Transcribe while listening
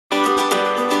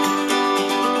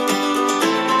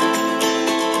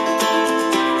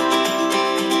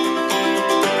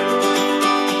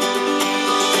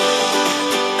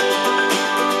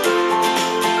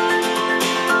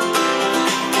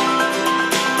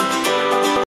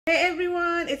Hey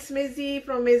everyone, it's Maisie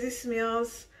from Maisie's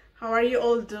Meals. How are you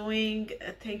all doing?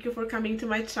 Thank you for coming to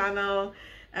my channel.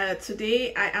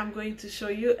 Today I am going to show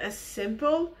you a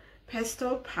simple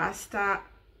pesto pasta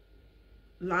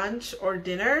lunch or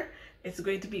dinner. It's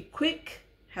going to be quick,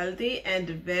 healthy, and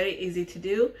very easy to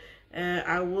do.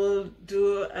 I will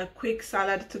do a quick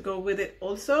salad to go with it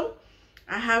also.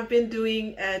 I have been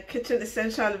doing kitchen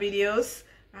essential videos.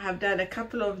 I have done a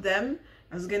couple of them.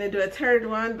 I was gonna do a third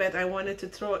one, but I wanted to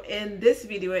throw in this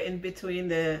video in between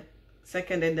the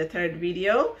second and the third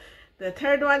video. The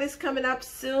third one is coming up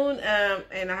soon,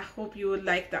 and I hope you would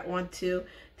like that one too.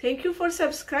 Thank you for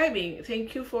subscribing.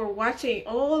 Thank you for watching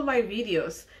all my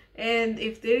videos. And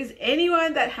if there is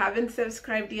anyone that haven't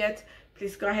subscribed yet,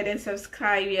 please go ahead and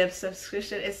subscribe. Your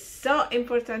subscription is so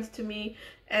important to me.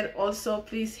 And also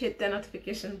please hit the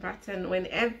notification button.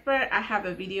 Whenever I have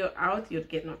a video out, you'll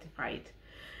get notified.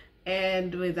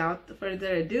 And without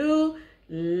further ado,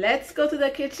 let's go to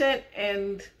the kitchen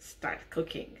and start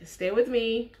cooking. Stay with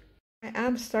me. I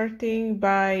am starting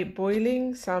by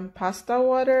boiling some pasta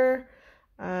water,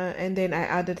 and then I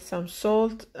added some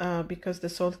salt because the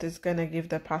salt is gonna give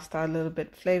the pasta a little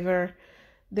bit flavor.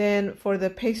 Then for the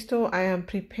pesto, I am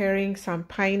preparing some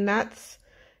pine nuts.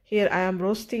 Here I am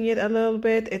roasting it a little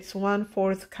bit. It's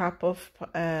 1/4 cup of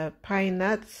pine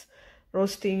nuts.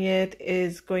 Roasting it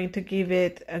is going to give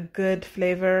it a good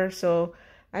flavor, so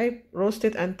I roast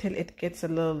it until it gets a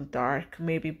little dark,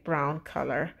 maybe brown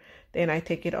color. Then I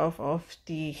take it off of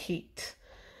the heat.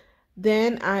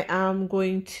 Then I am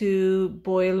going to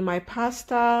boil my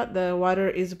pasta. The water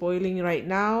is boiling right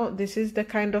now. This is the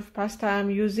kind of pasta I'm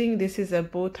using. This is a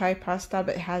bow tie pasta,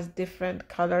 but it has different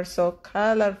colors, so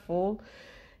colorful.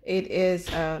 It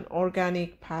is an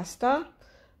organic pasta.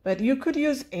 But you could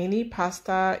use any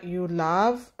pasta you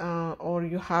love or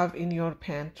you have in your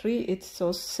pantry. It's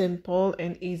so simple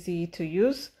and easy to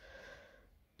use.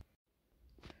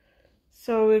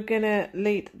 So we're gonna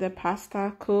let the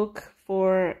pasta cook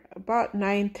for about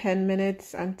 9-10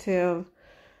 minutes until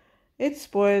it's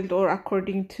boiled, or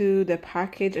according to the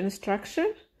package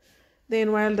instruction.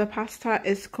 Then while the pasta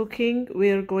is cooking,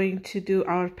 we're going to do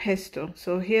our pesto.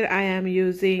 So here I am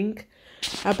using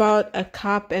about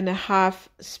 1.5 cups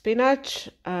spinach.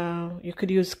 You could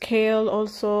use kale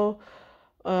also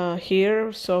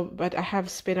here, but I have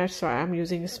spinach, so I'm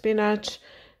using spinach.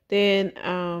 Then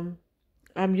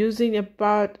I'm using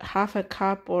about 1/2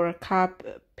 cup or a cup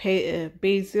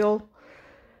basil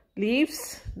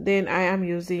leaves. Then I am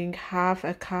using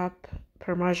 1/2 cup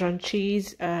parmesan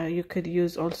cheese. You could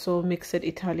use also mixed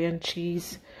Italian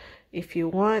cheese if you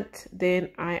want.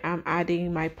 Then I am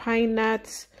adding my pine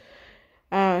nuts.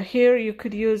 Here you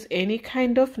could use any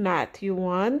kind of nut you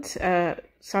want.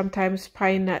 Sometimes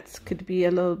pine nuts could be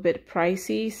a little bit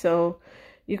pricey, so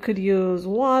you could use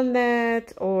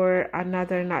walnut or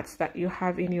another nuts that you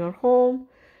have in your home.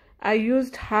 I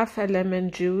used 1/2 lemon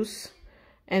juice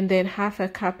and then 1/2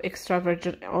 cup extra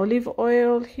virgin olive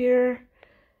oil here.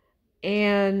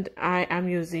 And I am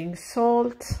using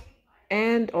salt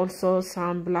and also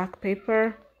some black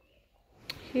pepper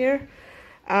here.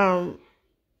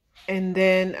 And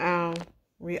then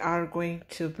we are going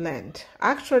to blend.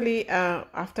 Actually,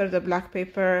 after the black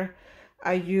pepper,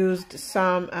 I used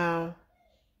some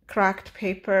cracked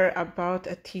pepper, about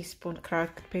a teaspoon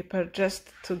cracked pepper,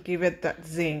 just to give it that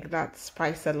zing, that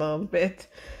spice a little bit.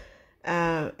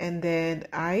 And then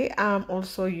I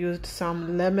also used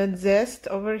some lemon zest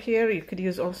over here. You could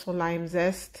use also lime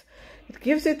zest. It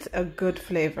gives it a good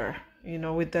flavor, you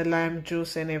know, with the lime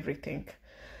juice and everything.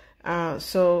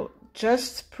 So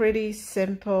just pretty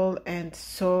simple and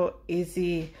so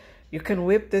easy. You can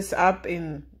whip this up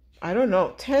in, I don't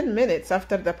know, 10 minutes.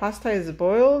 After the pasta is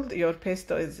boiled, your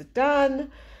pesto is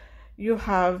done. You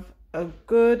have a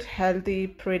good, healthy,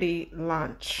 pretty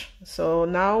lunch. So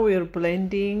now we're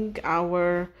blending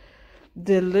our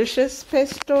delicious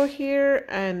pesto here,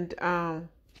 and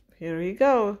here we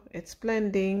go. It's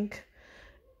blending,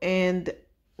 and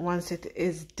once it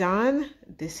is done,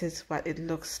 this is what it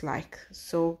looks like.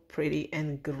 So pretty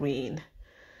and green.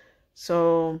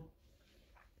 So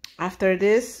after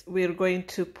this, we're going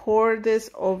to pour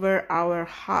this over our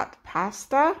hot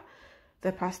pasta.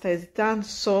 The pasta is done,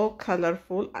 so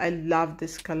colorful. I love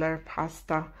this color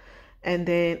pasta. And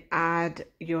then add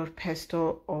your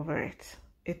pesto over it.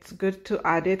 It's good to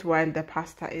add it while the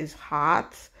pasta is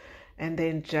hot, and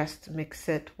then just mix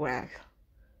it well.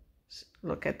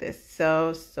 Look at this,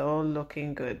 so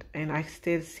looking good. And I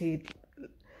still see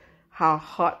how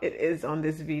hot it is on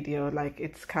this video, like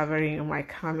it's covering my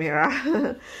camera.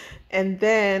 And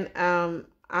then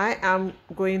I am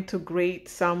going to grate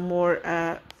some more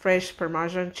fresh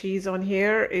Parmesan cheese on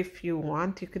here. If you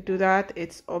want, you could do that.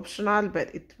 It's optional,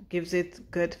 but it gives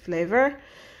it good flavor.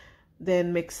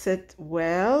 Then mix it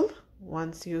well.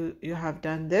 Once you have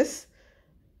done this,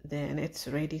 then it's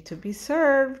ready to be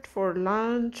served for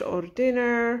lunch or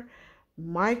dinner.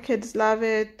 My kids love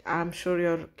it. I'm sure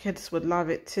your kids would love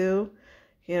it too.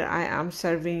 Here I am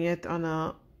serving it on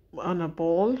a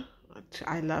bowl.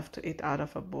 I love to eat out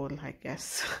of a bowl, I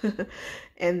guess.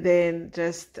 And then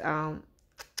just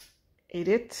eat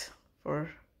it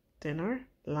for dinner,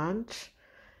 lunch.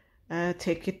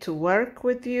 Take it to work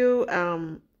with you.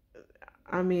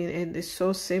 I mean, and it's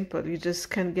so simple. You just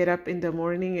can get up in the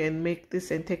morning and make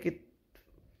this and take it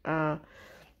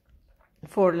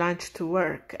for lunch to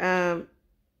work.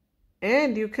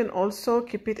 And you can also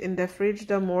keep it in the fridge.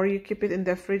 The more you keep it in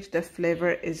the fridge, the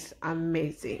flavor is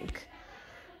amazing.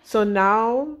 So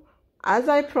now, as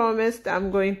I promised,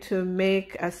 I'm going to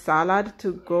make a salad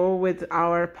to go with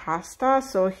our pasta.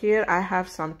 So here I have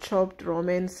some chopped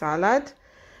romaine salad.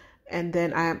 And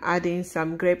then I am adding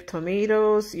some grape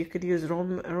tomatoes. You could use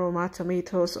Roma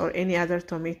tomatoes or any other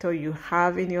tomato you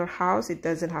have in your house. It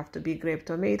doesn't have to be grape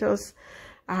tomatoes.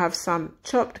 I have some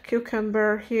chopped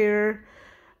cucumber here.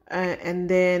 And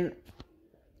then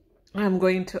I'm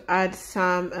going to add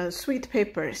some sweet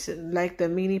peppers, like the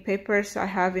mini peppers I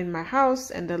have in my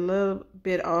house, and a little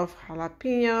bit of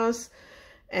jalapenos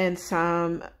and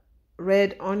some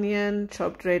red onion,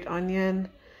 chopped red onion.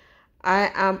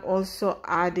 I am also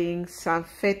adding some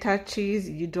feta cheese.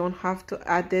 You don't have to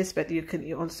add this, but you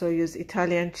can also use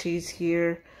Italian cheese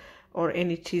here or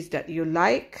any cheese that you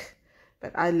like.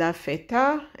 But I love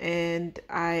feta, and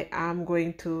I am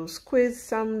going to squeeze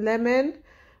some lemon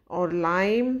or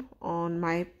lime on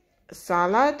my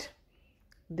salad.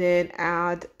 Then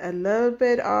add a little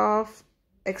bit of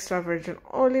extra virgin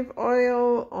olive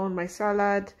oil on my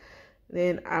salad.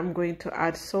 Then I'm going to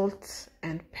add salt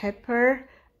and pepper.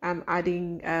 I'm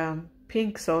adding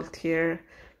pink salt here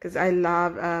because I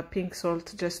love pink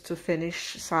salt just to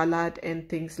finish salad and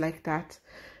things like that.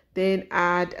 Then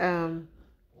add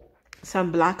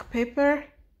some black pepper.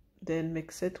 Then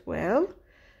mix it well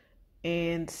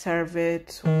and serve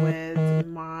it with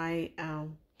my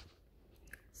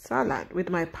salad, with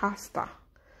my pasta.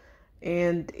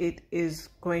 And it is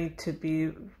going to be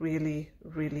really,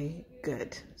 really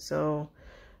good. So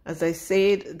as I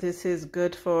said, this is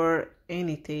good for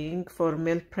anything, for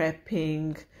meal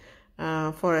prepping,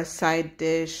 for a side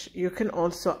dish. You can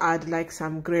also add like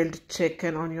some grilled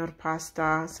chicken on your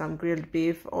pasta, some grilled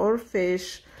beef or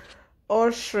fish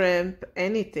or shrimp,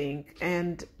 anything,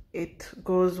 and it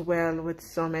goes well with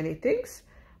so many things.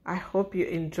 I hope you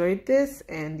enjoyed this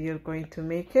and you're going to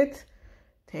make it.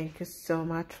 Thank you so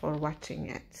much for watching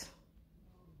it.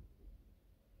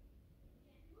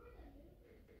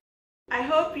 I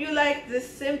hope you like this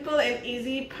simple and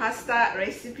easy pasta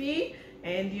recipe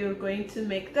and you're going to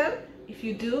make them. If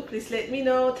you do, please let me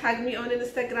know. Tag me on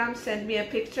Instagram, send me a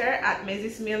picture at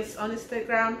Maisie's Meals on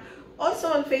Instagram, also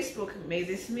on Facebook,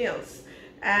 Maisie's Meals.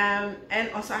 And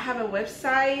also I have a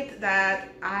website that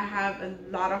I have a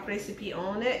lot of recipe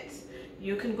on it.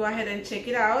 You can go ahead and check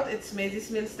it out. It's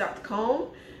maisiesmeals.com,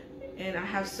 and I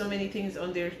have so many things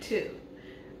on there too.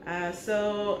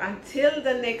 So until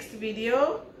the next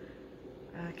video,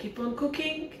 keep on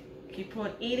cooking, keep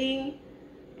on eating,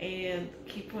 and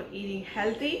keep on eating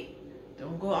healthy.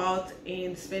 Don't go out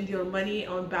and spend your money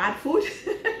on bad food.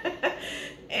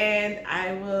 And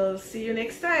I will see you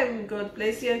next time. God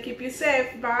bless you and keep you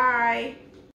safe. Bye.